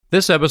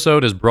This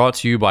episode is brought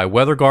to you by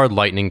WeatherGuard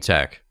Lightning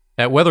Tech.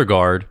 At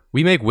WeatherGuard,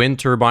 we make wind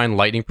turbine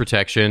lightning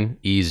protection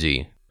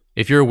easy.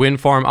 If you're a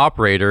wind farm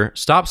operator,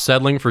 stop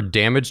settling for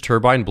damaged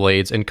turbine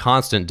blades and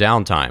constant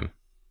downtime.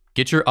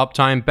 Get your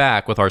uptime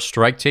back with our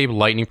Strike Tape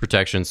lightning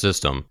protection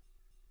system.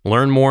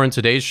 Learn more in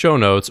today's show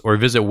notes or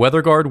visit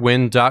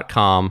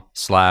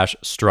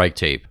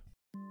weatherguardwind.com/striketape.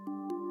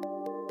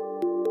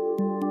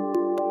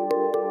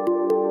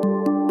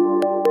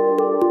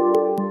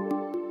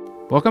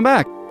 Welcome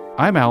back.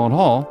 I'm Alan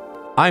Hall.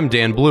 I'm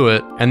Dan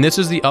Blewett, and this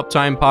is the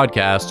Uptime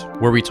Podcast,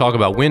 where we talk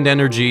about wind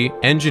energy,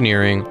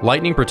 engineering,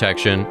 lightning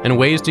protection, and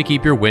ways to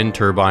keep your wind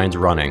turbines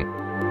running.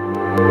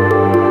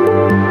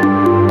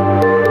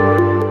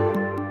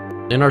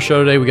 In our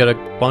show today, we got a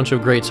bunch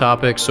of great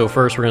topics. So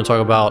first, we're going to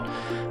talk about,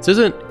 this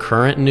isn't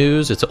current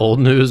news, it's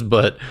old news,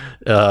 but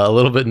a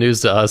little bit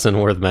news to us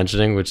and worth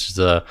mentioning, which is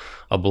a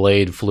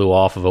blade flew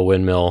off of a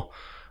windmill,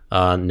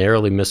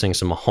 narrowly missing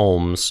some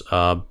homes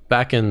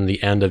back in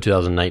the end of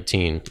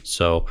 2019.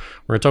 So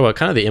we're going to talk about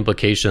kind of the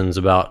implications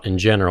about, in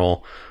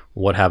general,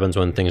 what happens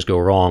when things go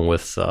wrong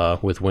with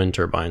wind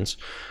turbines.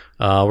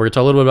 We're going to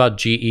talk a little bit about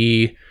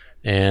GE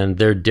and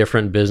their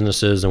different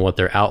businesses and what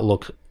their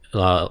outlook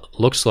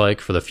looks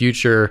like for the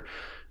future,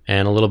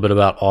 and a little bit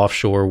about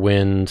offshore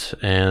wind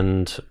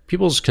and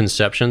people's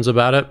conceptions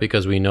about it,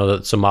 because we know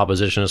that some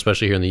opposition,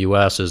 especially here in the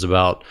US, is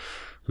about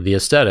the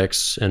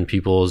aesthetics and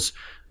people's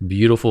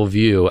beautiful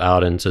view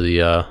out into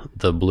the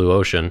blue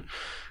ocean. And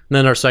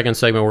then our second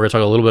segment, we're going to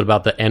talk a little bit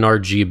about the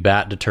NRG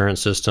bat deterrent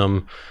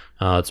system.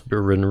 It's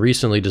been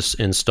recently just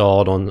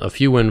installed on a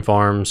few wind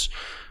farms,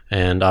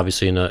 and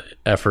obviously in an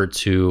effort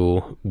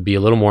to be a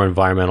little more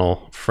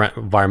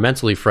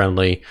environmentally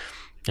friendly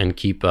and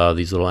keep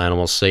these little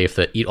animals safe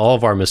that eat all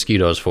of our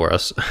mosquitoes for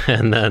us.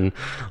 And then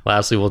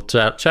lastly, we'll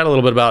chat a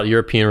little bit about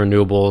European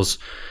renewables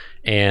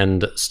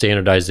and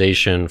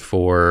standardization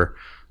for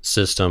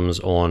systems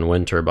on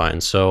wind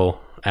turbines. So,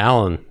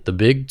 Alan, the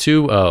big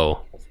 2-0,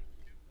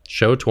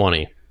 show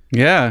 20.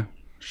 Yeah,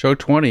 show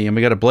 20, and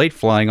we got a blade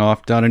flying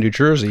off down in New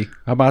Jersey.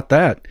 How about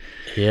that?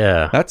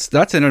 Yeah. That's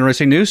an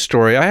interesting news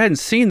story. I hadn't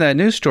seen that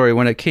news story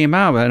when it came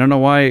out. I don't know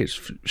why it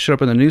showed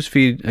up in the news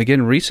feed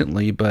again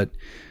recently, but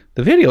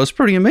the video is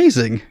pretty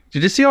amazing.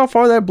 Did you see how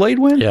far that blade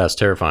went? Yeah, it's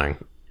terrifying.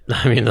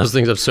 I mean, those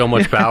things have so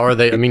much power.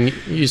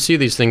 You see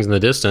these things in the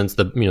distance,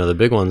 the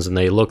big ones, and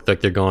they look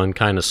like they're going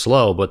kind of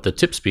slow, but the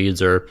tip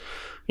speeds are,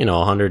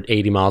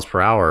 180 miles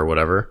per hour or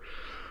whatever.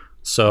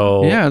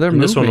 So yeah, they're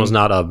moving. This one was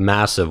not a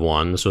massive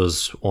one. This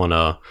was on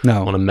a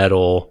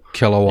metal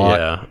kilowatt.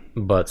 Yeah,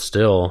 but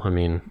still, I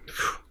mean,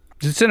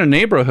 it's in a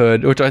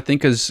neighborhood, which I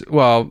think is,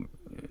 well,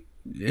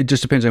 it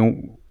just depends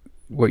on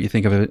what you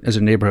think of it as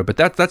a neighborhood, but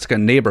that's like a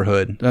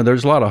neighborhood.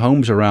 There's a lot of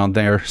homes around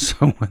there,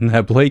 so when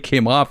that blade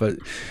came off,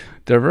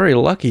 they're very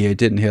lucky it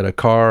didn't hit a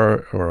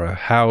car or a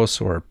house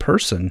or a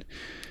person.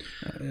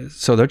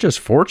 So they're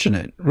just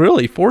fortunate,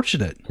 really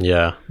fortunate.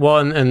 Yeah. Well,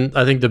 and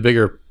I think the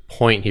bigger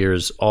point here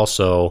is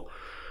also,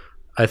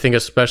 I think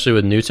especially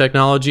with new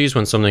technologies,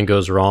 when something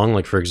goes wrong,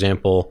 like for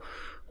example,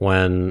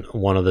 when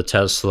one of the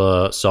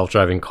Tesla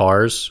self-driving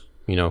cars,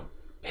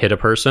 hit a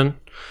person,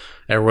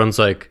 everyone's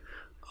like,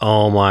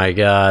 oh my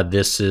God,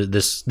 this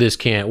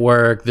can't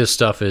work. This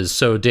stuff is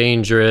so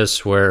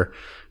dangerous. Where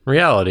in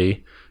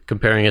reality,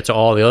 comparing it to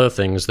all the other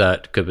things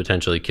that could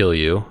potentially kill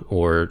you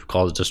or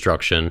cause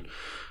destruction.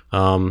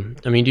 Do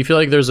you feel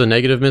like there's a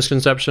negative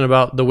misconception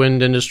about the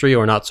wind industry,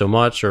 or not so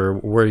much, or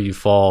where do you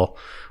fall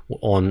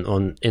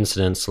on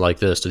incidents like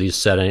this? Do these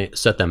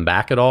set them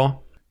back at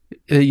all?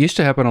 It used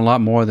to happen a lot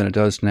more than it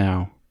does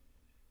now.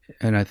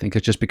 And I think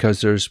it's just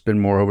because there's been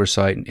more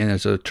oversight, and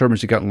as the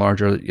turbines have gotten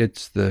larger,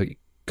 the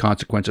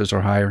consequences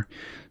are higher.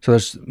 So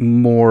there's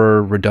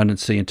more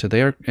redundancy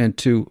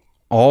into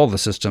all the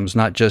systems,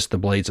 not just the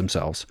blades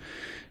themselves.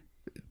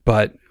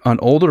 But on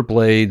older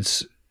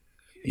blades,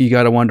 you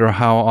got to wonder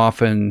how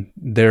often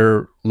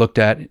they're looked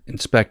at,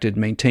 inspected,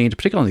 maintained,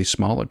 particularly on these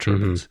smaller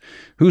turbines.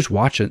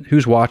 Mm-hmm.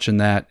 Who's watching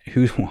that?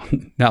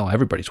 Now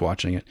everybody's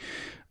watching it.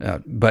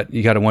 But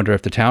you got to wonder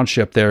if the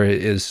township there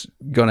is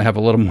going to have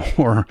a little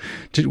more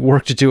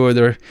work to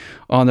do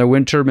on their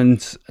wind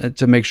turbines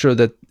to make sure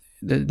that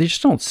they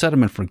just don't set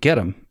them and forget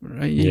them.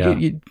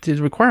 Right? They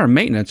require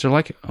maintenance. They're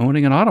like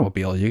owning an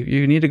automobile.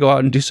 You need to go out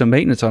and do some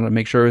maintenance on it to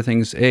make sure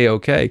everything's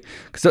A-okay.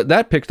 Because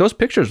those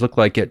pictures look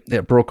like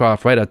it broke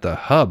off right at the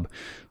hub.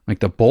 Like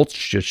the bolts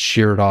just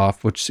sheared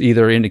off, which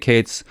either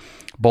indicates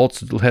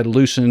bolts had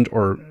loosened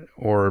or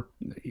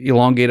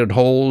elongated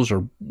holes,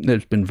 or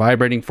it's been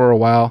vibrating for a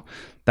while.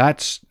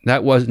 That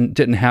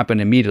didn't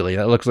happen immediately.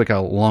 That looks like a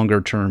longer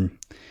term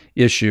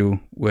issue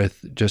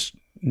with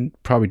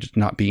probably just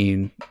not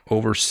being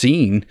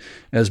overseen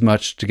as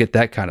much to get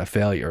that kind of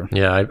failure.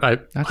 Yeah, I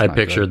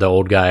pictured the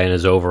old guy in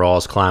his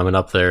overalls climbing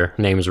up there,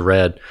 name's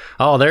Red.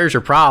 Oh, there's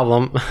your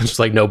problem. It's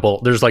like no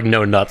bolt. There's like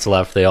no nuts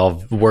left. They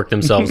all worked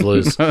themselves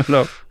loose.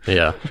 No.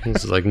 Yeah,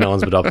 it's like no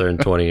one's been up there in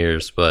 20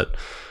 years. But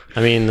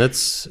I mean,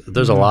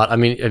 there's a lot. I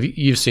mean,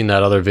 you've seen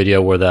that other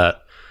video where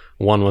that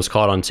one was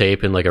caught on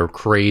tape in like a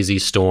crazy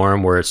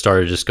storm where it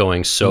started just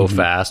going so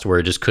fast where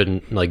it just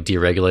couldn't like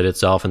deregulate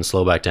itself and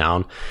slow back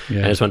down. And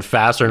it just went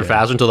faster and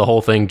faster until the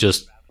whole thing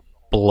just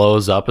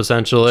blows up,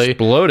 essentially.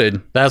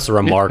 Exploded. That's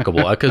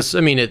remarkable. Because,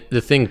 I mean,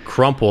 the thing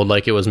crumpled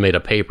like it was made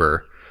of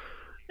paper.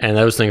 And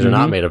those things are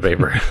not made of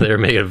paper. They're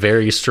made of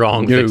very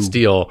strong, thick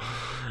steel.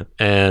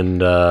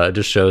 And it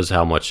just shows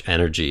how much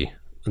energy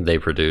they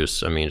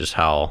produce. I mean, just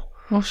how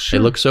they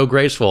look so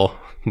graceful,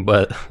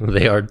 but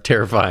they are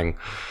terrifying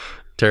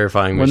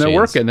machines. When they're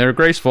working, they're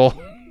graceful.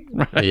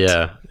 Right.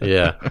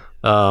 Yeah.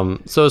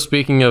 So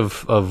speaking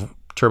of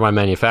turbine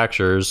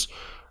manufacturers,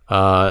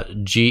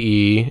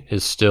 GE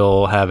is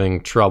still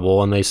having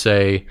trouble, and they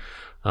say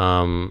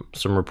some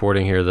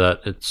reporting here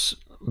that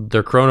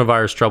their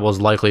coronavirus trouble is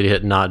likely to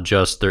hit not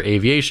just their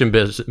aviation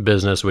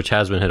business, which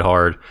has been hit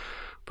hard,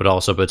 but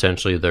also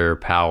potentially their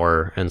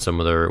power and some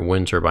of their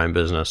wind turbine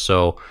business.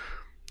 So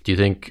do you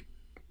think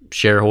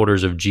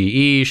shareholders of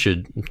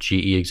should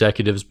GE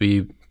executives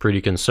be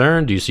pretty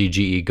concerned? Do you see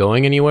GE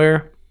going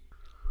anywhere?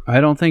 I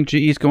don't think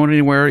GE's going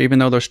anywhere, even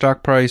though their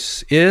stock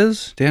price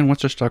is. Dan,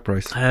 what's their stock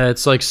price?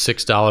 It's like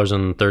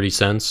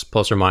 $6.30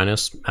 plus or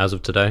minus as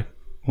of today.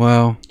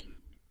 Wow.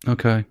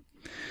 Okay.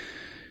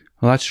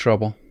 Well, that's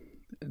trouble.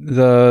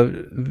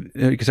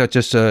 Because that's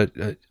just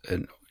an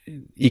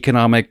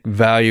economic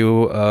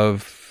value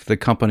of the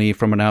company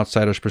from an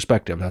outsider's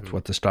perspective. That's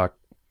what the stock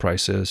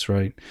price is,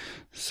 right?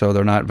 So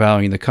they're not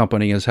valuing the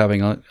company as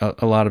having a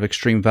lot of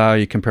extreme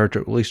value compared to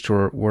at least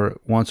to where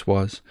it once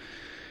was.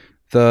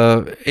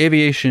 The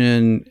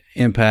aviation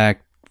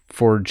impact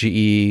for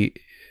GE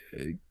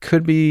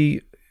could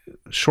be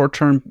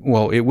short-term.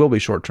 Well, it will be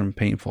short-term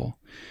painful,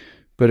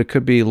 but it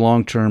could be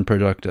long-term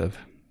productive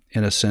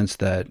in a sense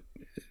that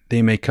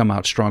they may come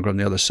out stronger on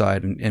the other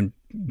side and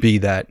be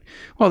that.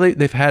 Well,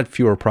 they've had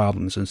fewer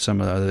problems than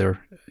some of the other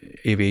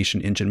aviation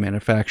engine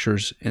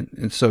manufacturers.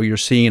 And so you're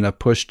seeing a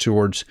push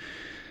towards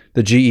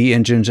the GE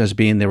engines as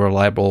being the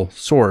reliable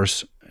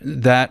source.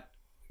 That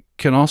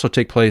can also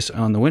take place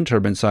on the wind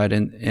turbine side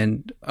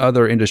and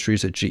other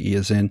industries that GE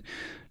is in,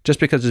 just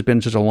because it's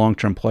been such a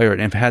long-term player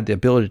and have had the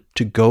ability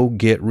to go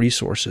get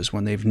resources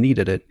when they've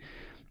needed it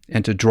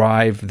and to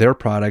drive their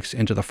products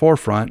into the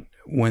forefront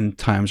when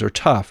times are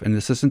tough. And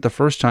this isn't the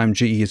first time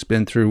GE has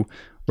been through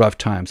rough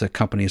times. That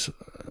company's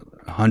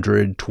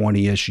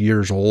 120-ish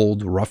years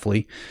old,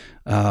 roughly.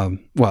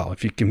 Well,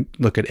 if you can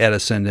look at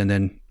Edison and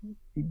then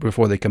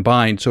before they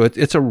combined. So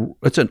it's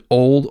an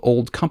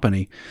old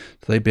company.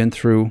 So they've been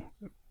through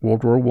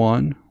World War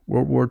I,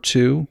 World War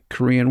II,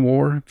 Korean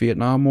War,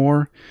 Vietnam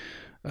War,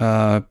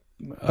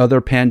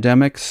 other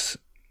pandemics,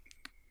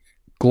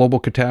 global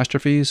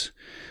catastrophes.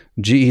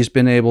 GE's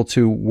been able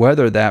to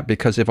weather that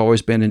because they've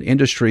always been in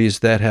industries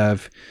that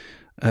have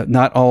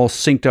not all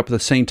synced up at the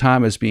same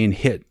time as being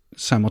hit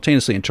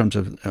simultaneously in terms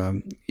of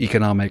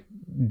economic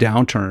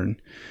downturn.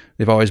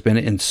 They've always been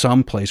in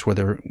some place where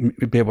they're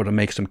be able to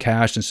make some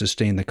cash and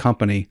sustain the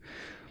company.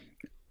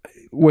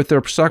 With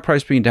their stock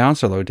price being down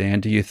so low,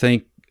 Dan, do you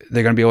think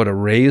they're going to be able to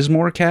raise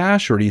more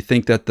cash, or do you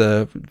think that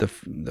the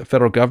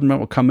federal government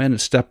will come in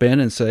and step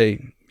in and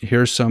say,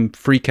 here's some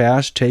free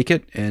cash, take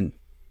it, and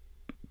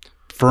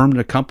firm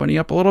the company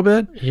up a little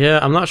bit? Yeah,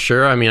 I'm not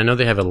sure. I mean, I know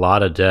they have a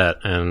lot of debt,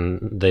 and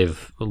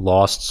they've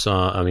lost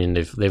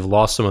they've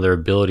lost some of their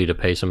ability to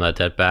pay some of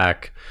that debt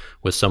back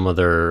with some of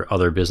their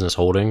other business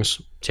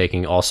holdings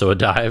taking also a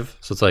dive.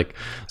 So it's like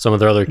some of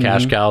their other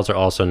cash cows are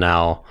also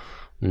now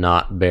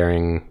not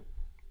bearing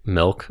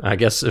milk, I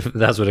guess, if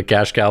that's what a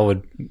cash cow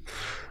would.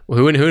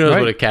 Who knows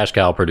what a cash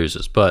cow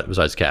produces, but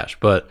besides cash.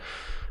 But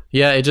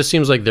yeah, it just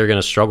seems like they're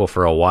going to struggle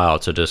for a while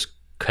to just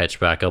catch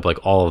back up.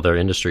 Like all of their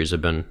industries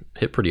have been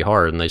hit pretty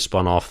hard, and they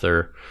spun off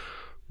their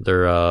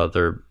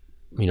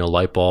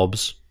light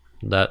bulbs,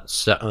 that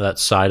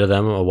side of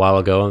them a while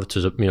ago,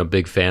 to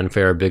big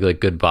fanfare, a big like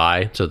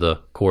goodbye to the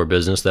core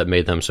business that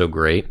made them so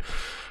great,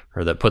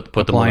 or that put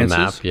them on the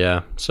map.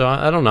 Yeah. So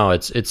I don't know.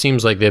 It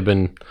seems like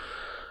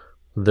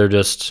they're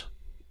just,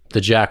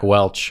 the Jack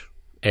Welch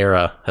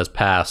era has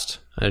passed.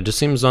 It just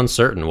seems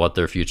uncertain what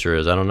their future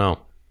is. I don't know.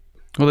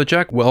 Well, the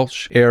Jack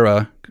Welch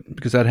era,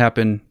 because that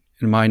happened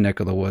in my neck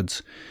of the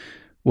woods,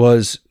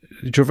 was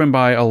driven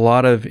by a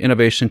lot of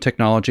innovation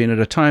technology, and at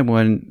a time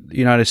when the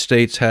United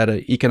States had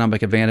an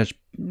economic advantage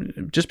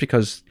just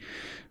because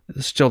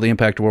still the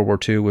impact of World War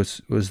II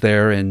was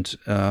there, and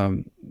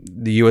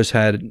the U.S.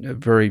 had a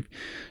very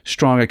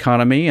strong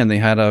economy, and they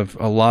had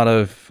a lot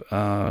of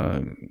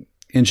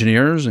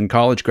engineers and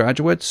college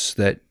graduates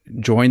that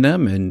joined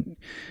them, and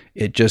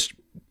it just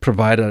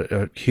provided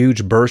a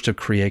huge burst of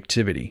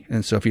creativity.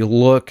 And so if you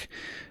look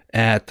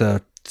at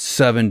the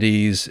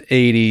 70s,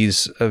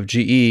 80s of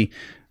GE,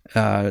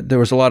 there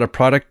was a lot of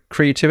product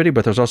creativity,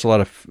 but there's also a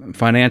lot of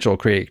financial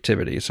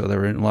creativity. So they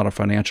were in a lot of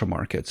financial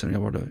markets and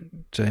able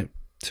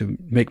to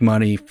make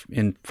money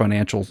in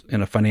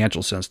a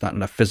financial sense, not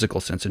in a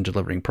physical sense in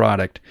delivering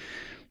product.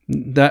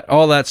 That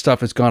all that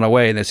stuff has gone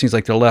away, and it seems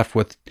like they're left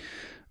with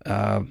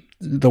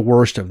the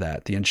worst of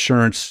that, the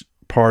insurance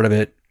part of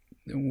it,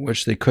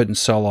 which they couldn't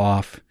sell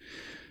off.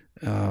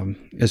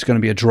 is going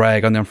to be a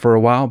drag on them for a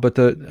while. But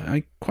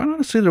quite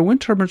honestly, their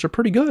wind turbines are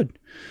pretty good.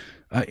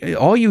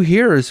 All you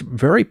hear is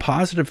very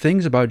positive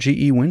things about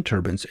GE wind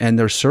turbines and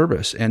their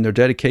service and their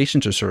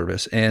dedication to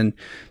service and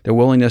their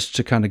willingness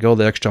to kind of go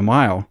the extra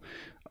mile.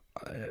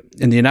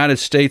 In the United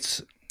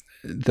States,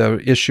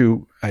 the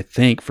issue, I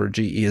think, for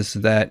GE is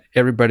that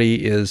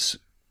everybody is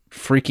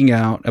freaking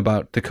out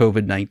about the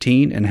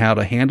COVID-19 and how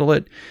to handle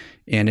it.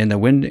 And in the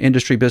wind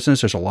industry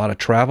business, there's a lot of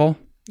travel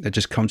that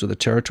just comes with the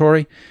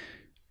territory.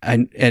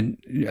 And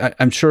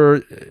I'm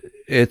sure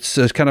it's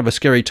kind of a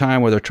scary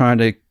time where they're trying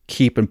to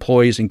keep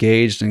employees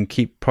engaged and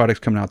keep products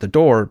coming out the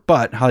door.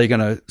 But how are you going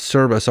to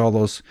service all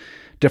those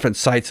different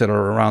sites that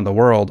are around the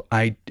world?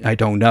 I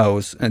don't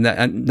know. And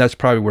that's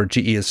probably where GE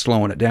is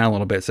slowing it down a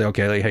little bit. Say,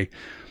 okay, like, hey,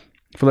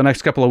 for the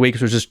next couple of weeks,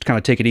 we'll just kind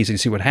of take it easy and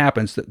see what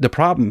happens. The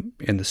problem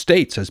in the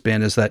States is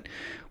that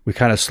we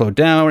kind of slowed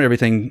down.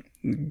 Everything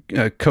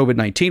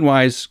COVID-19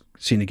 wise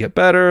seemed to get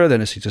better.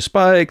 Then it seems to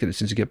spike. Then it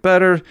seems to get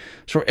better.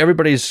 So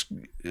everybody's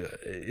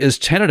is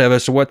tentative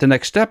as to what the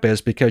next step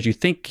is, because you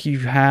think you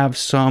have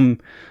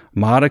some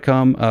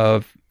modicum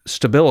of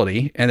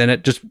stability, and then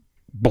it just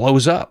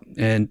blows up.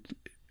 And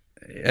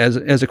as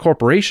a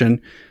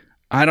corporation,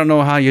 I don't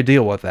know how you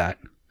deal with that,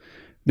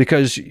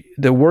 because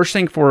the worst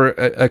thing for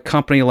a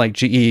company like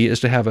GE is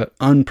to have an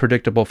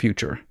unpredictable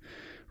future,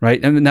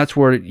 right? And that's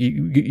where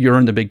you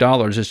earn the big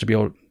dollars, is to be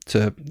able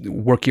to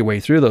work your way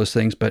through those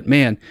things. But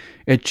man,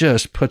 it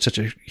just puts such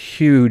a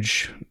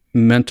huge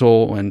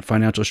mental and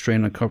financial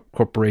strain on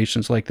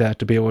corporations like that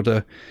to be able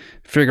to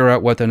figure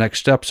out what the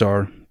next steps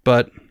are.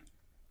 But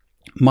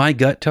my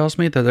gut tells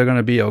me that they're going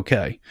to be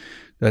okay,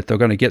 that they're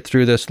going to get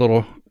through this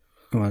little,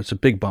 well, it's a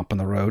big bump in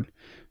the road,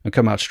 and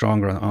come out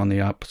stronger on the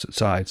opposite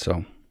side.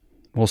 So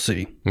we'll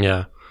see.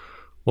 Yeah.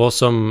 Well,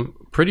 some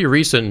pretty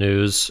recent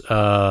news,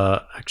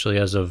 actually,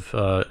 as of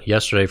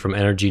yesterday, from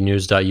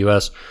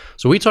NRGnews.us.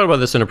 So we talked about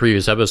this in a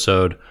previous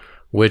episode,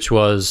 which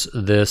was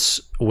this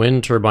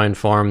wind turbine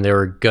farm they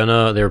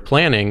were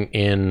planning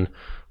in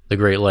the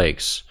Great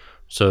Lakes,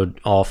 so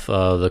off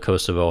the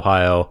coast of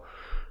Ohio.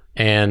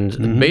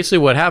 And basically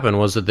what happened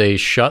was that they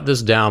shut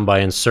this down by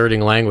inserting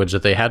language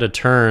that they had to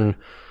turn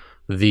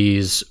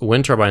these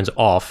wind turbines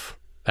off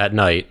at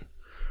night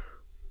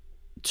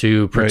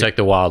to protect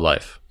the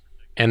wildlife.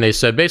 And they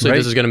said, basically,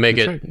 this is going to make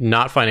it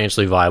not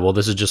financially viable.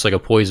 This is just like a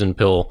poison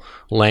pill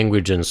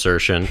language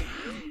insertion.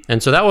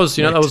 And so that was,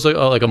 that was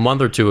like a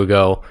month or two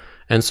ago.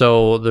 And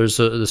so there's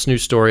this new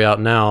story out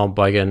now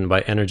by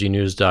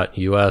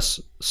NRGnews.us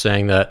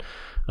saying that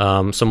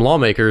some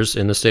lawmakers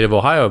in the state of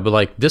Ohio have been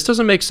like, this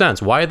doesn't make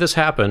sense. Why did this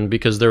happen?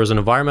 Because there was an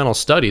environmental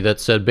study that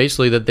said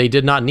basically that they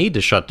did not need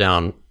to shut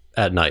down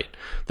at night,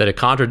 that it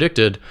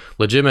contradicted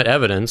legitimate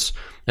evidence,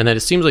 and that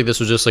it seems like this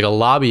was just like a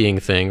lobbying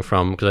thing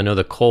because I know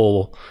the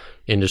coal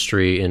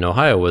industry in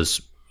Ohio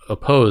was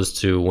opposed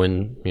to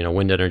wind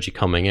energy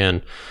coming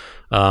in.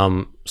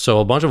 So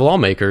a bunch of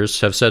lawmakers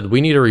have said, we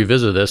need to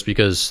revisit this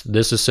because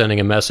this is sending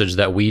a message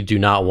that we do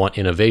not want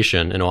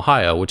innovation in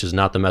Ohio, which is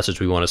not the message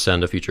we want to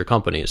send to future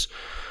companies.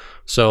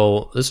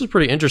 So this is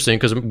pretty interesting,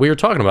 because we were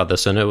talking about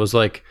this and it was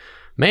like,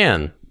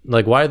 man,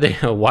 like why did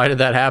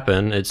that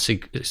happen? It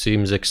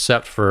seems,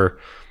 except for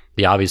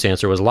the obvious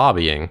answer was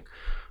lobbying.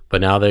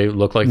 But now they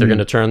look like they're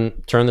going to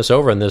turn this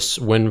over, and this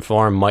wind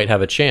farm might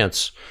have a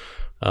chance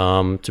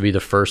to be the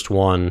first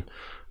one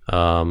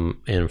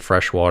in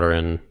freshwater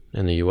in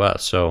the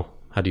U.S. So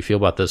how do you feel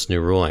about this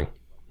new ruling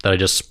that I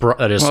just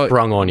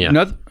sprung on you?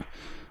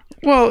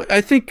 Well,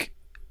 I think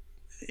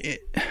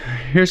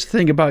here's the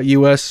thing about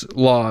U.S.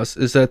 laws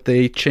is that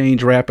they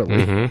change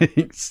rapidly,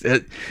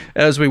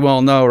 as we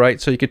well know,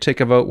 right? So you could take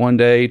a vote one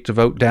day to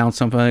vote down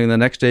something, and the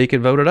next day you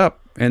could vote it up,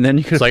 and then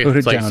you could vote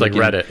it down. It's like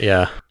Reddit,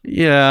 yeah.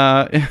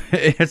 Yeah,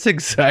 it's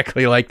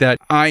exactly like that.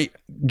 I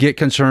get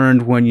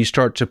concerned when you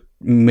start to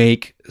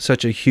make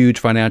such a huge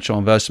financial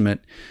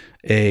investment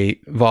a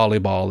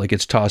volleyball that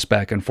gets tossed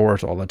back and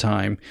forth all the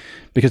time.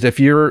 Because if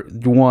you're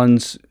the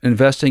ones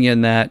investing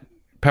in that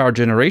power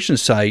generation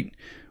site,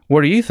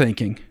 what are you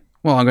thinking?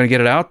 Well, I'm going to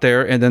get it out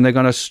there, and then they're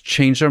going to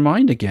change their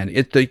mind again.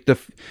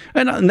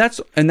 And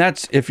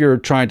that's if you're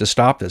trying to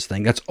stop this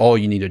thing, that's all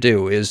you need to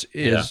do is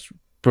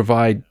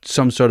provide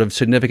some sort of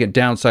significant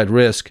downside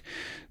risk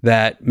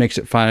that makes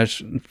it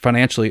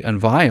financially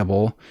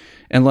unviable,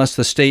 unless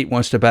the state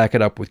wants to back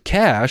it up with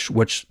cash,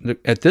 which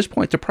at this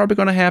point they're probably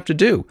going to have to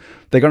do.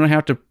 They're going to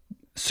have to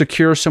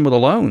secure some of the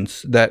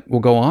loans that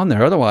will go on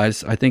there.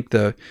 Otherwise, I think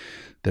the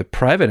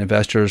private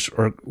investors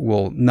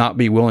will not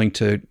be willing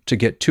to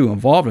get too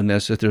involved in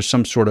this if there's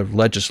some sort of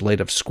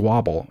legislative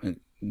squabble.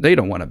 They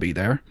don't want to be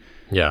there.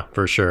 Yeah,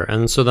 for sure.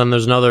 And so then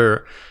there's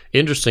another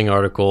interesting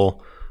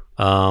article,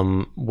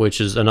 which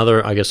is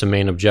another, I guess, a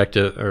main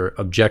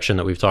objection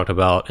that we've talked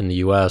about in the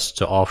U.S.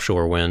 to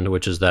offshore wind,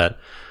 which is that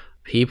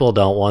people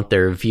don't want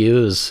their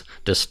views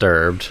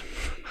disturbed.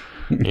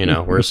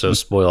 We're so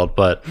spoiled.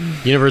 But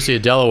University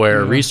of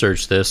Delaware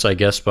researched this, I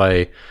guess,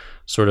 by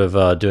sort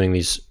of doing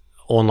these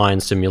online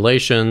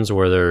simulations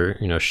where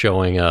they're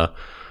showing a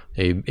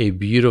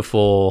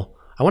beautiful,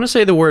 I want to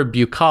say the word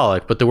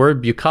bucolic, but the word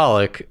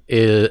bucolic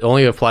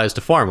only applies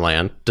to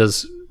farmland.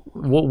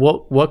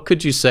 What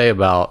could you say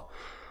about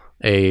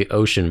a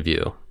ocean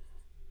view?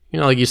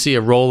 Like you see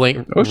a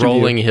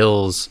rolling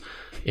hills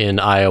in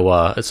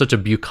Iowa. It's such a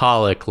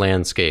bucolic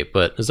landscape,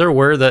 but is there a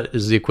word that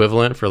is the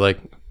equivalent for like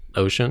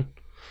ocean?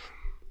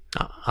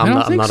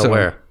 I'm not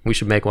aware. We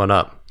should make one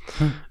up.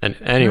 And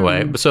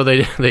anyway, so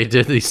they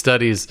did these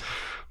studies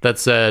that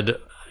said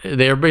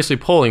they are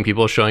basically polling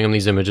people, showing them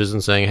these images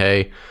and saying,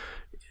 hey,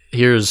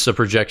 here's a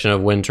projection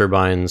of wind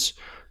turbines,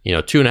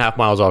 2.5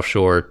 miles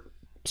offshore,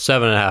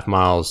 7.5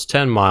 miles,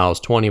 10 miles,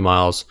 20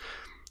 miles.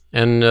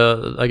 And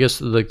I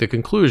guess like the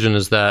conclusion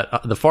is that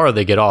the farther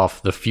they get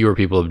off, the fewer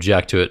people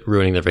object to it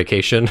ruining their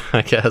vacation,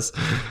 I guess.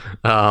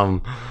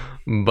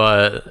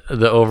 But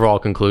the overall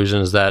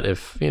conclusion is that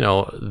if,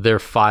 they're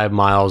 5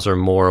 miles or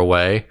more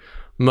away,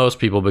 most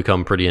people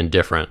become pretty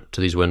indifferent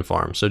to these wind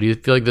farms. So do you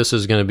feel like this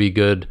is going to be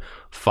good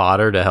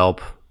fodder to help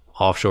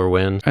offshore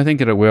wind? I think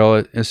that it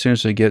will. As soon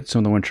as they get some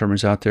of the wind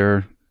turbines out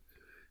there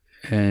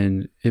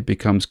and it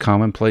becomes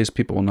commonplace,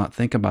 people will not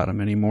think about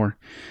them anymore.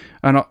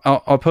 And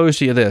I'll pose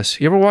to you this.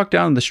 You ever walk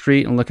down the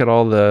street and look at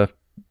all the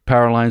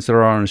power lines that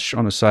are on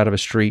the side of a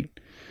street?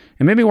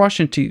 And maybe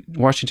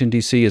Washington,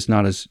 D.C. is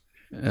not as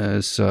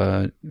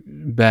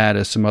bad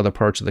as some other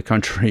parts of the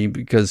country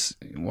because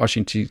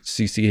Washington,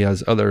 D.C.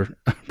 has other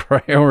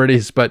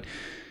priorities. But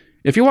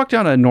if you walk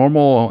down a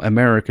normal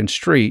American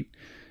street,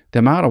 the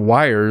amount of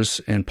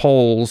wires and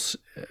poles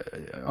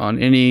on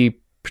any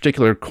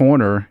particular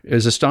corner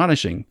is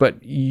astonishing.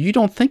 But you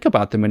don't think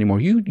about them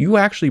anymore. You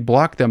actually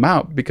block them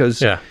out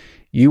because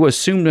you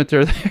assume that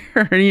they're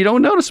there and you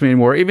don't notice them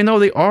anymore, even though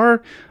they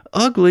are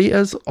ugly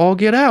as all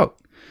get out.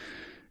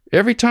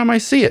 Every time I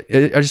see it,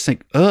 I just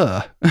think,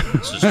 ugh.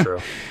 This is true.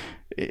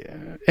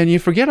 And you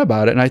forget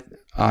about it.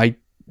 And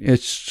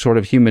it's sort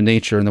of human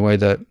nature in the way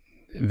that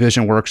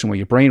vision works and what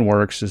your brain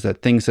works is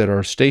that things that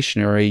are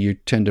stationary, you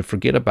tend to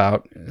forget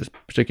about,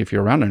 particularly if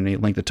you're around any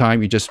length of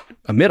time, you just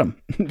omit them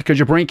because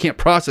your brain can't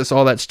process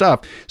all that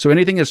stuff. So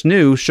anything that's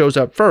new shows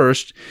up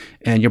first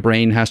and your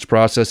brain has to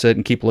process it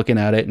and keep looking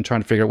at it and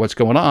trying to figure out what's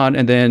going on.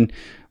 And then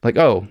like,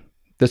 oh,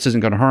 this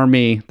isn't going to harm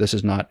me. This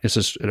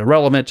is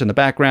irrelevant in the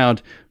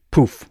background.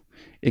 Poof.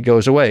 It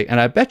goes away. And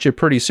I bet you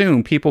pretty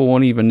soon people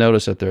won't even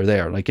notice that they're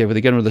there. Like if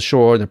they get to the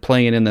shore, they're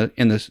playing in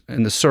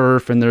the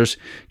surf and there's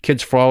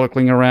kids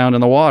frolicking around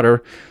in the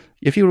water.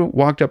 If you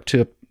walked up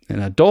to an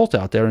adult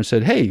out there and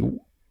said, hey,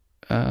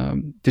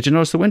 did you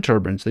notice the wind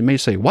turbines? They may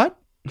say, what?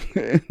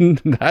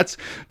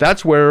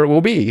 That's where it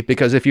will be.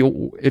 Because if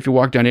you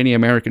walk down any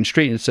American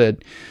street and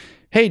said,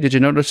 hey, did you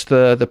notice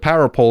the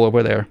power pole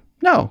over there?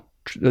 No,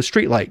 the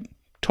street light.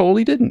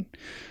 Totally didn't.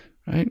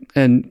 Right.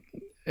 And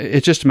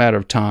it's just a matter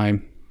of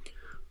time.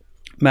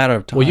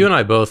 Well, you and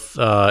I both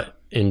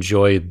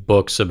enjoy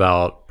books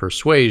about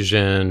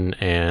persuasion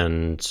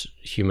and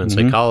human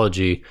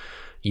psychology.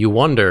 You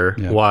wonder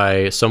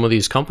why some of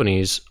these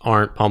companies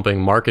aren't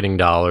pumping marketing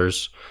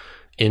dollars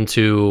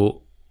into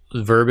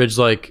verbiage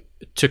like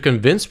to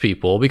convince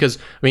people. Because,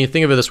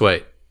 think of it this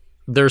way.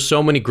 There's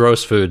so many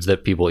gross foods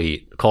that people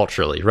eat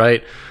culturally,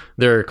 right?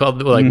 They're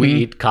called, we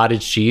eat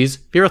cottage cheese.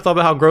 Have you ever thought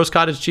about how gross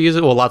cottage cheese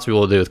is? Well, lots of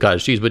people do with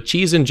cottage cheese, but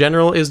cheese in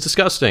general is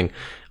disgusting.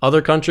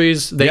 Other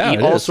countries, they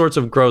eat all sorts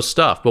of gross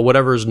stuff, but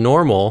whatever is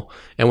normal.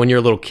 And when you're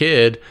a little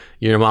kid,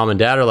 your mom and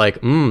dad are like,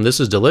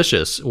 this is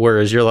delicious.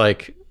 Whereas you're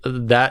like,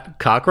 that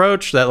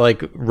cockroach, that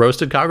like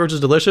roasted cockroach is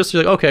delicious.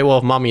 You're like, okay, well,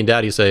 if mommy and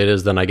daddy say it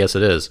is, then I guess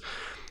it is.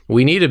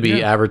 We need to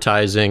be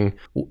advertising,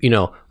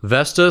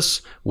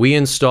 Vestas, we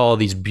install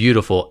these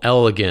beautiful,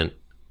 elegant,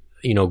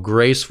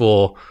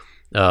 graceful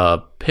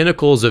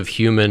pinnacles of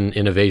human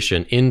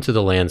innovation into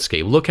the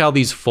landscape. Look how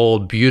these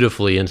fold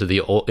beautifully into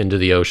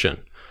the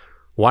ocean.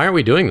 Why aren't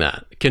we doing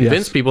that?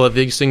 Convince people that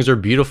these things are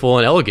beautiful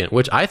and elegant,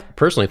 which I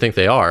personally think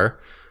they are,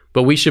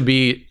 but we should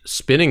be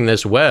spinning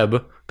this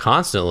web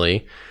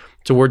constantly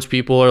towards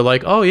people who are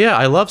like, oh yeah,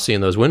 I love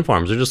seeing those wind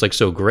farms. They're just like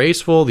so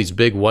graceful, these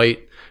big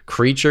white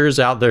creatures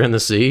out there in the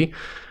sea.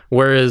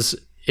 Whereas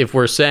if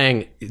we're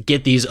saying,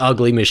 get these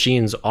ugly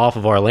machines off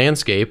of our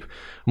landscape,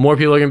 more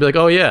people are going to be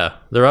like, oh yeah,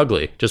 they're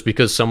ugly, just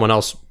because someone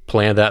else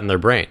planned that in their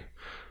brain.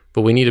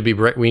 But we need to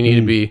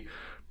be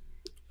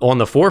on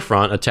the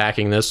forefront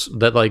attacking this,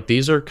 that like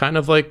these are kind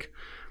of like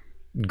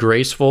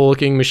graceful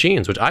looking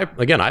machines, which I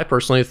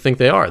personally think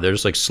they are. They're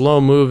just like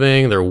slow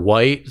moving, they're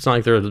white. It's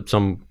not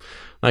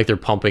like they're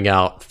pumping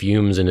out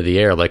fumes into the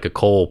air like a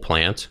coal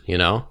plant,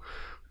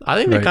 I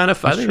think they kind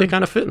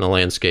of fit in the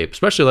landscape,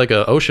 especially like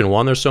a ocean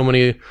one. There's so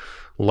many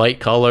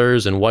light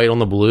colors and white on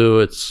the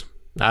blue.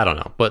 I don't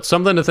know, but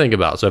something to think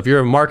about. So if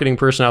you're a marketing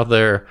person out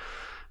there,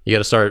 you got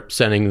to start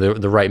sending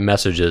the right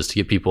messages to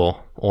get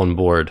people on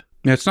board.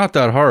 It's not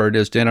that hard,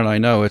 as Dan and I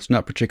know. It's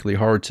not particularly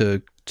hard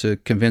to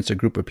convince a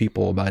group of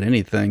people about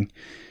anything,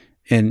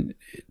 and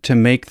to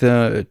make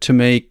a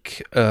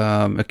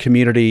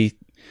community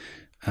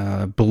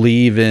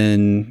believe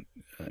in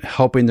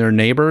helping their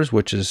neighbors,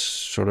 which is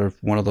sort of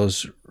one of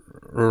those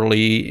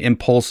early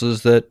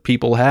impulses that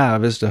people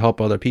have, is to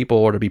help other people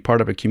or to be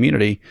part of a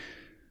community.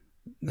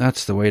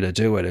 that's the way to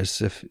do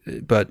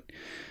it. But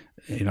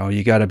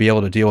you got to be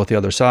able to deal with the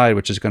other side,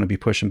 which is going to be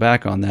pushing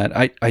back on that.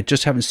 I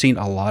just haven't seen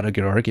a lot of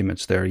good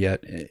arguments there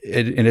yet.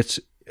 Here's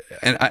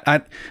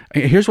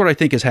what I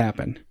think has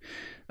happened.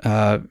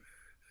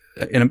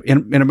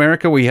 In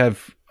America, we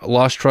have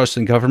lost trust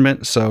in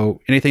government. So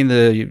anything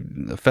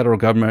the federal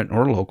government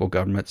or local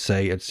government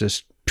say, it's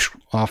just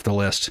off the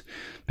list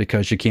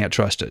because you can't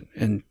trust it.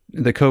 And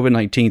the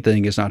COVID-19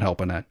 thing is not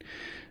helping that.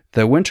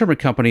 The wind turbine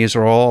companies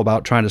are all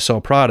about trying to sell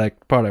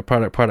product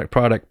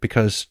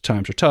because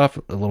times are tough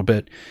a little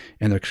bit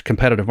in their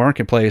competitive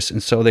marketplace.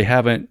 And so they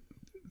haven't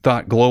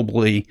thought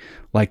globally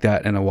like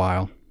that in a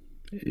while.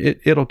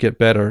 It'll get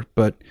better,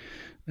 but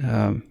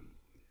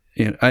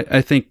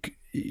I think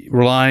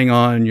relying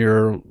on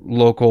your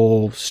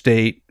local,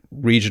 state,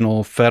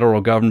 regional,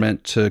 federal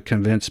government to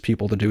convince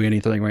people to do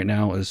anything right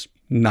now is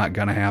not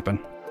going to happen.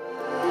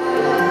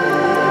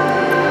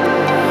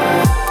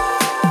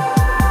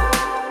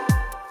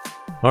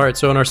 All right,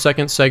 so in our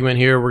second segment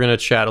here, we're going to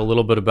chat a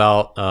little bit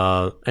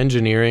about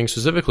engineering,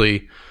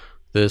 specifically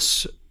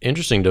this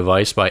interesting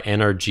device by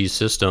NRG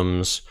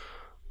Systems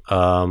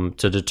to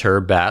deter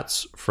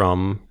bats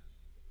from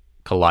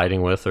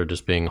colliding with or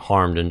just being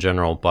harmed in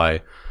general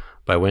by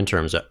wind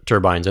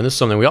turbines. And this is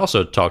something we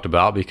also talked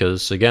about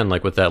because, again,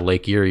 like with that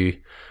Lake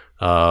Erie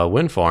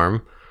wind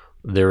farm,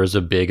 there was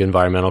a big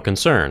environmental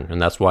concern, and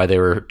that's why they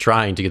were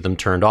trying to get them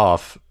turned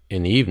off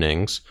in the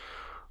evenings,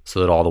 so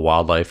that all the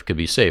wildlife could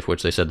be safe,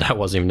 which they said that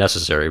wasn't even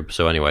necessary.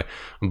 So anyway,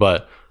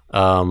 but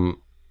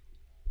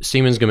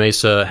Siemens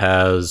Gamesa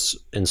has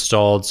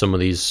installed some of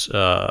these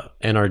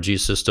NRG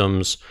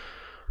systems.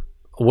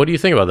 What do you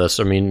think about this?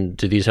 I mean,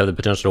 do these have the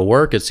potential to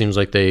work? It seems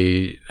like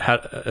they had.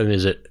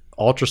 Is it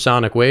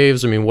ultrasonic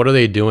waves? I mean, what are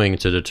they doing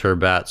to deter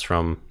bats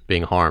from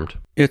being harmed?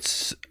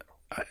 It's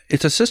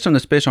a system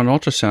that's based on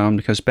ultrasound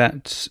because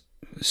bats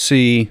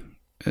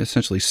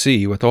essentially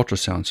see with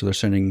ultrasound. So they're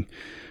sending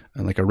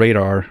like a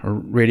radar or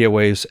radio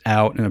waves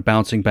out and they're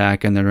bouncing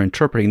back and they're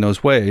interpreting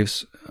those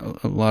waves.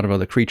 A lot of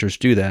other creatures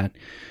do that.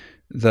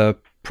 The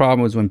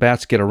problem is when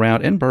bats get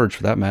around, and birds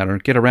for that matter,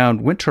 get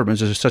around wind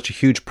turbines, there's such a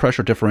huge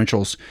pressure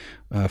differentials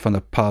from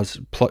the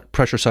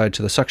pressure side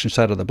to the suction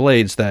side of the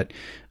blades that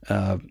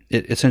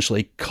it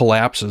essentially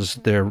collapses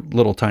their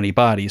little tiny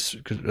bodies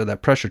because of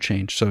that pressure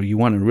change. So you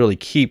want to really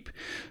keep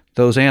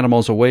those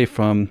animals away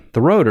from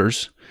the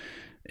rotors.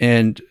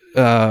 And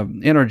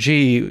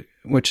NRG,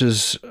 which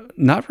is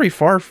not very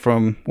far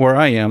from where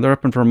I am. They're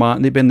up in Vermont,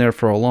 and they've been there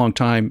for a long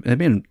time. They've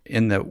been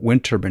in the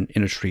wind turbine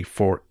industry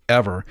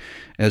forever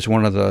as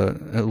one of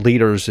the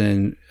leaders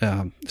in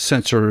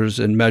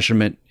sensors and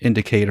measurement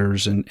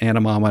indicators and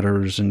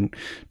anemometers and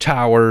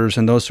towers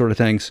and those sort of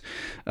things.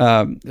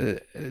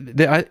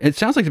 It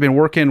sounds like they've been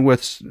working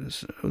with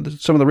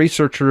some of the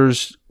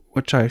researchers,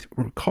 which I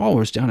recall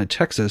was down in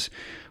Texas,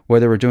 where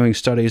they were doing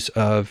studies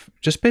of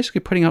just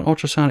basically putting out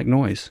ultrasonic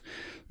noise.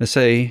 They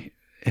say,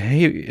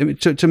 hey,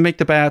 to make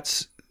the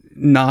bats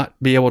not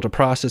be able to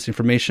process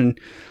information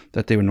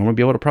that they would normally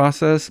be able to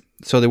process,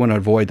 so they want to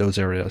avoid those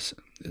areas.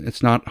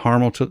 It's not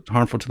harmful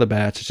to the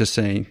bats. It's just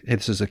saying, hey,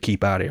 this is a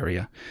keep out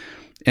area.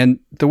 And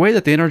the way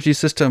that the NRG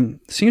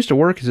system seems to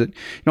work is that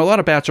a lot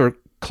of bats are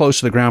close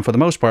to the ground for the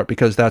most part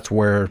because that's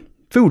where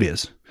food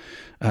is.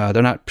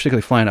 They're not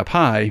particularly flying up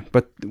high,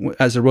 but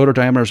as the rotor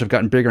diameters have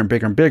gotten bigger and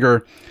bigger and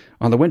bigger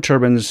on the wind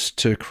turbines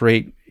to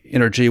create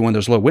energy when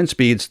there's low wind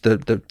speeds,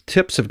 the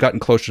tips have gotten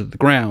closer to the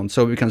ground.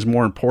 So it becomes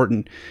more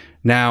important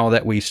now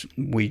that we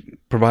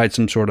provide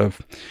some sort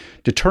of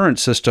deterrent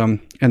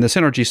system, and this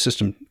energy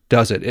system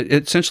does it. It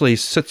essentially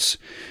sits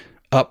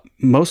up,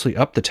 mostly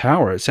up the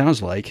tower, it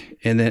sounds like,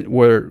 and then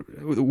where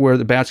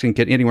the bats can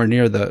get anywhere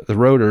near the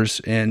rotors,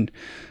 and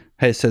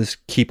it says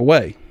keep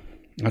away.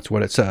 That's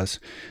what it says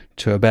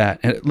to a bat.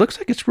 And it looks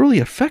like it's really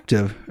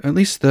effective. At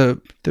least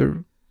the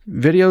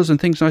videos and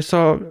things I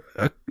saw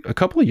a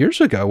couple of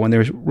years ago when they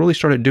really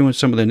started doing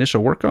some of the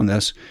initial work on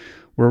this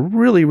were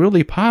really,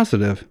 really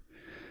positive.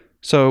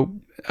 So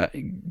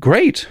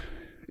great.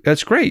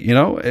 That's great.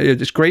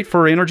 It's great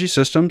for energy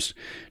systems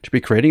to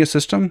be creating a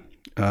system,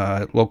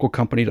 local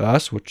company to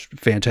us, which is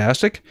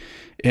fantastic.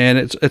 And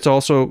it's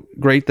also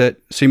great that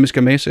Siemens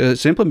Gamesa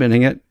is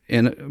implementing it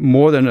in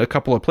more than a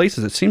couple of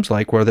places, it seems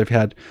like, where they've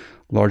had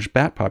large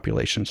bat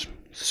populations.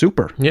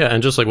 Super. Yeah,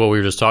 and just like what we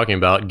were just talking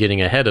about,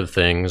 getting ahead of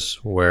things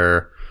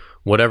where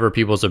whatever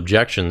people's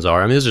objections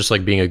are, I mean, this is just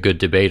like being a good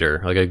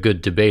debater. Like a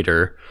good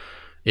debater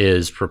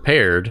is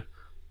prepared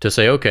to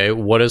say, okay,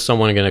 what is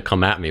someone going to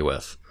come at me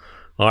with?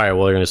 All right,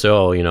 well, they're going to say,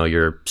 oh,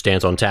 your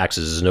stance on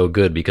taxes is no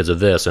good because of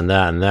this and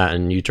that and that,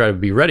 and you try to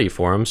be ready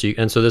for them.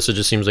 So this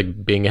just seems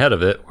like being ahead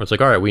of it, where it's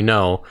like, all right, we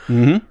know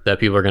that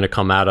people are going to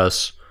come at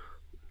us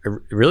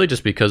really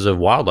just because of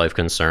wildlife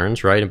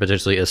concerns, right, and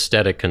potentially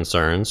aesthetic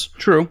concerns.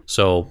 True.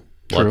 So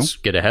let's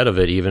get ahead of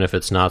it, even if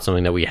it's not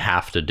something that we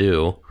have to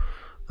do.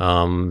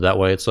 That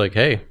way, it's like,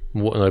 hey,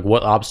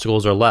 what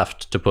obstacles are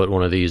left to put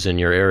one of these in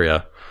your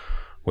area?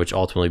 which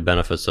ultimately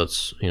benefits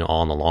us,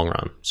 all in the long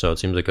run. So it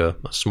seems like a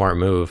smart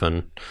move,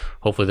 and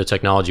hopefully the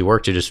technology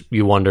works.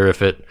 You wonder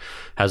if it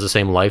has the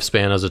same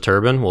lifespan as a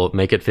turbine. Will it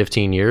make it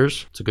 15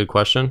 years? It's a good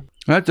question.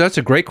 That's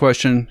a great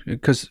question,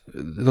 because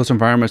those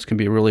environments can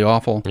be really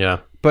awful. Yeah.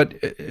 But,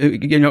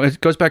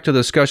 it goes back to the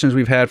discussions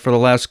we've had for the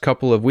last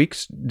couple of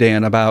weeks,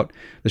 Dan, about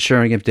the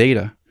sharing of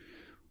data.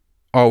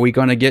 Are we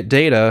going to get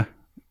data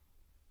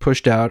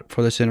pushed out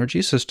for this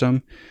NRG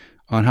system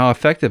on how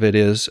effective it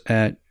is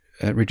at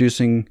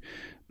reducing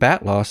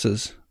bat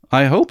losses?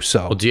 I hope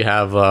so. Well, do you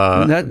have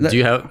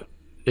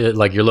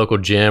like your local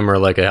gym or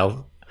like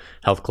a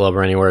health club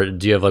or anywhere?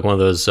 Do you have like one of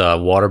those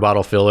water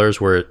bottle fillers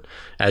where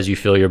as you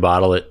fill your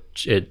bottle,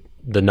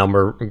 the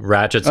number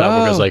ratchets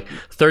up because like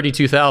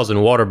 32,000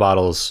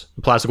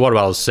 plastic water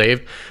bottles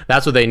saved?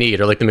 That's what they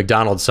need. Or like the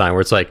McDonald's sign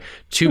where it's like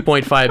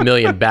 2.5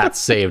 million bats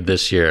saved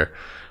this year.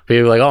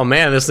 People are like, oh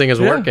man, this thing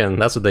is working.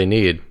 That's what they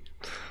need.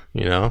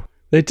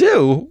 They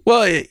do.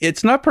 Well,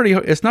 it's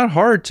not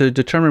hard to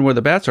determine where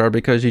the bats are,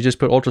 because you just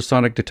put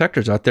ultrasonic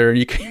detectors out there and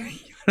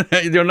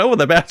you'll know where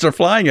the bats are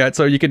flying at.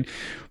 So you can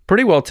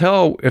pretty well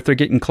tell if they're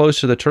getting close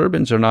to the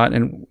turbines or not,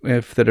 and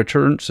if the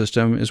deterrent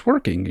system is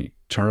working. You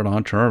turn it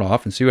on, turn it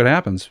off, and see what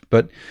happens.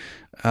 But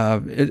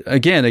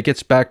it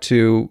gets back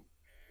to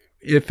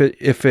if it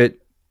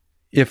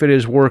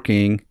is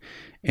working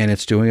and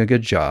it's doing a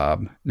good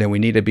job, then we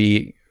need to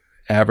be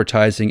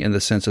advertising in the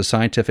sense of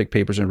scientific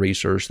papers and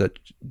research that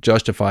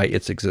justify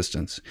its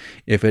existence.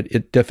 If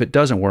it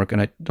doesn't work,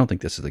 and I don't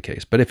think this is the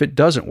case, but if it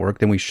doesn't work,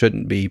 then we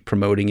shouldn't be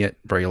promoting it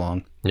very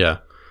long. Yeah.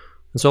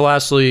 And so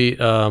lastly,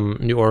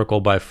 new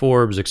article by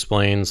Forbes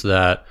explains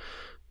that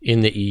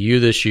in the EU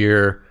this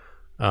year,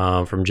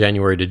 from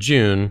January to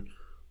June,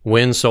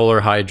 wind, solar,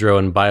 hydro,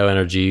 and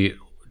bioenergy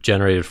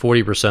generated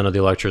 40% of the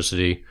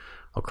electricity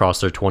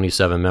across their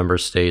 27 member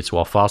states,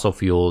 while fossil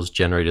fuels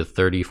generated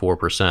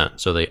 34%.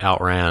 So they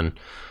outran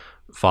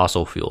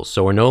fossil fuels.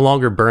 So we're no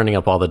longer burning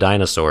up all the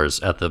dinosaurs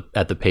at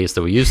the pace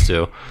that we used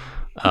to.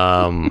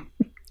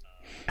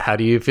 How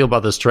do you feel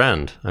about this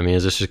trend? I mean,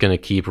 is this just going to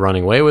keep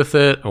running away with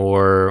it,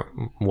 or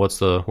what's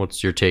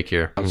your take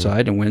here?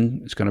 Outside, and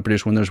wind is going to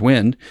produce when there's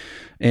wind,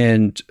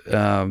 and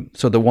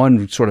so the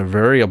one sort of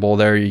variable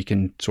there you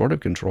can sort of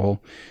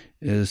control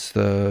is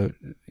the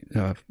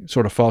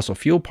sort of fossil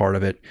fuel part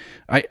of it.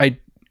 I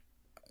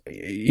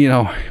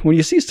when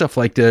you see stuff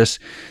like this,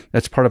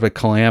 that's part of a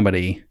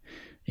calamity.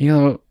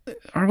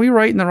 Are we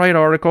writing the right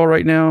article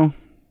right now?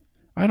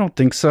 I don't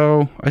think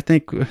so. I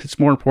think it's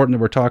more important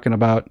that we're talking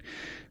about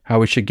how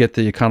we should get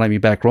the economy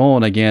back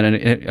rolling again.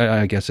 And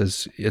I guess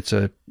it's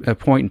a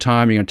point in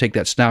time, you're going to take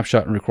that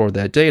snapshot and record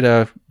that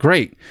data.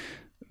 Great.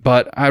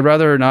 But I'd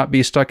rather not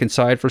be stuck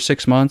inside for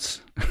 6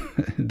 months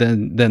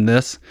than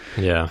this.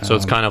 Yeah. So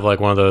it's kind of like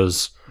one of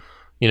those,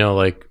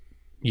 like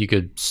you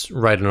could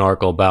write an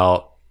article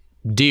about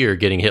deer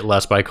getting hit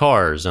less by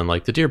cars, and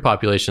like the deer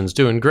population's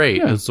doing great.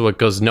 Yeah. It's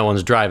because no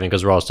one's driving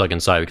because we're all stuck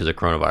inside because of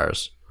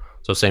coronavirus.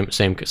 So same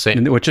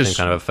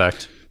kind of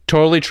effect.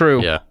 Totally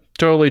true. Yeah.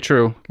 Totally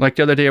true. Like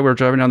the other day, we were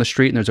driving down the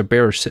street and there's a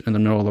bear sitting in the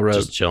middle of the road.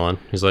 Just chilling.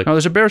 He's like, "No,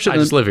 there's a bear sitting.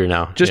 I just live here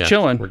now. Just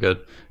chilling. We're good."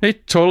 Hey,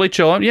 totally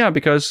chilling. Yeah,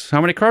 because how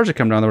many cars have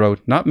come down the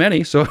road? Not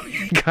many. So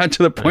it got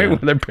to the point where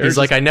the bear. He's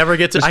like, I never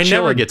get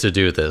to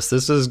do this.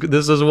 This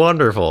is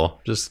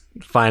wonderful. Just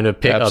find a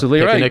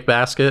picnic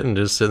basket and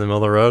just sit in the middle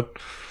of the road.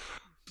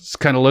 Just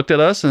kind of looked at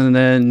us and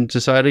then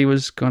decided he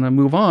was going to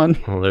move on.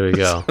 Well, there you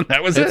go. So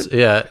that was it.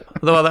 Yeah.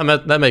 Well,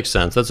 that makes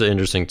sense. That's an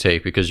interesting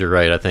take, because you're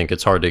right. I think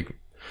it's hard to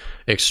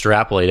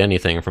extrapolate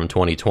anything from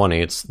 2020.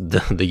 It's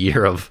the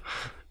year of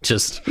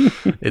just,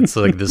 it's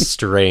like this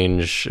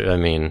strange,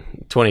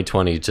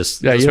 2020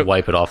 just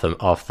wipe it off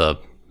the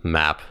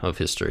map of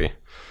history.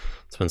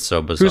 It's been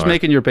so bizarre. Who's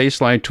making your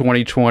baseline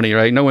 2020,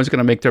 right? No one's going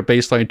to make their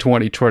baseline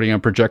 2020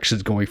 on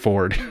projections going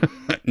forward.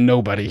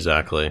 Nobody.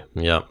 Exactly.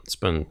 Yeah.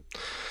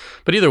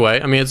 But either way,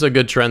 it's a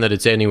good trend that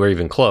it's anywhere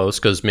even close,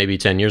 because maybe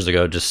 10 years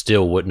ago just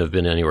still wouldn't have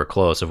been anywhere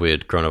close if we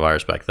had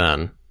coronavirus back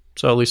then.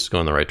 So at least it's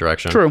going in the right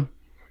direction. True.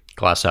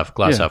 Glass half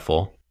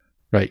full.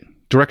 Right.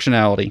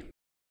 Directionality.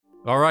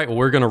 All right. Well,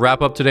 we're going to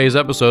wrap up today's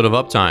episode of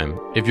Uptime.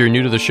 If you're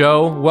new to the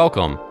show,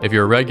 welcome. If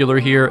you're a regular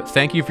here,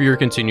 thank you for your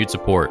continued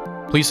support.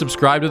 Please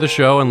subscribe to the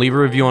show and leave a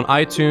review on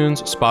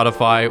iTunes,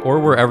 Spotify, or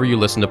wherever you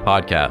listen to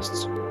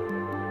podcasts.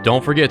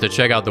 Don't forget to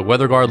check out the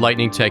WeatherGuard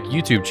Lightning Tech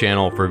YouTube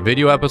channel for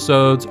video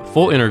episodes,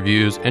 full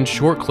interviews, and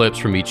short clips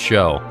from each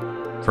show.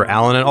 For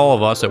Alan and all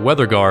of us at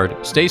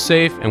WeatherGuard, stay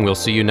safe, and we'll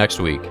see you next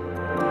week.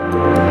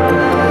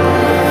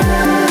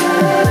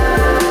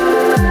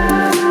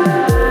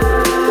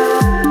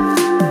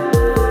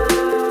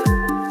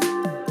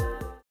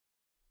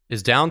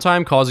 Is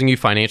downtime causing you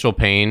financial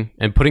pain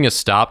and putting a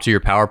stop to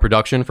your power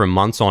production for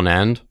months on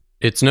end?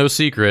 It's no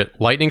secret,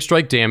 lightning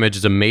strike damage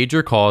is a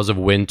major cause of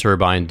wind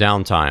turbine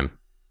downtime.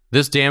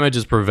 This damage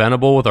is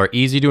preventable with our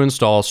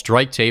easy-to-install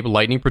strike tape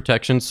lightning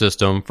protection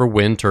system for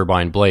wind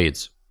turbine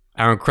blades.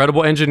 Our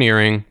incredible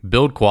engineering,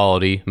 build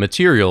quality,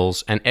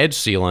 materials, and edge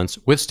sealants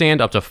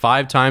withstand up to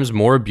 5 times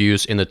more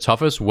abuse in the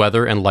toughest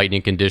weather and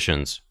lightning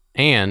conditions.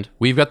 And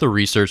we've got the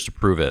research to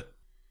prove it.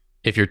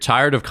 If you're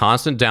tired of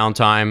constant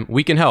downtime,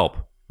 we can help.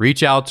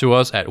 Reach out to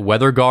us at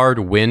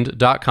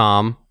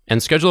weatherguardwind.com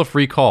and schedule a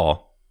free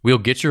call. We'll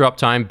get your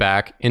uptime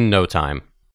back in no time.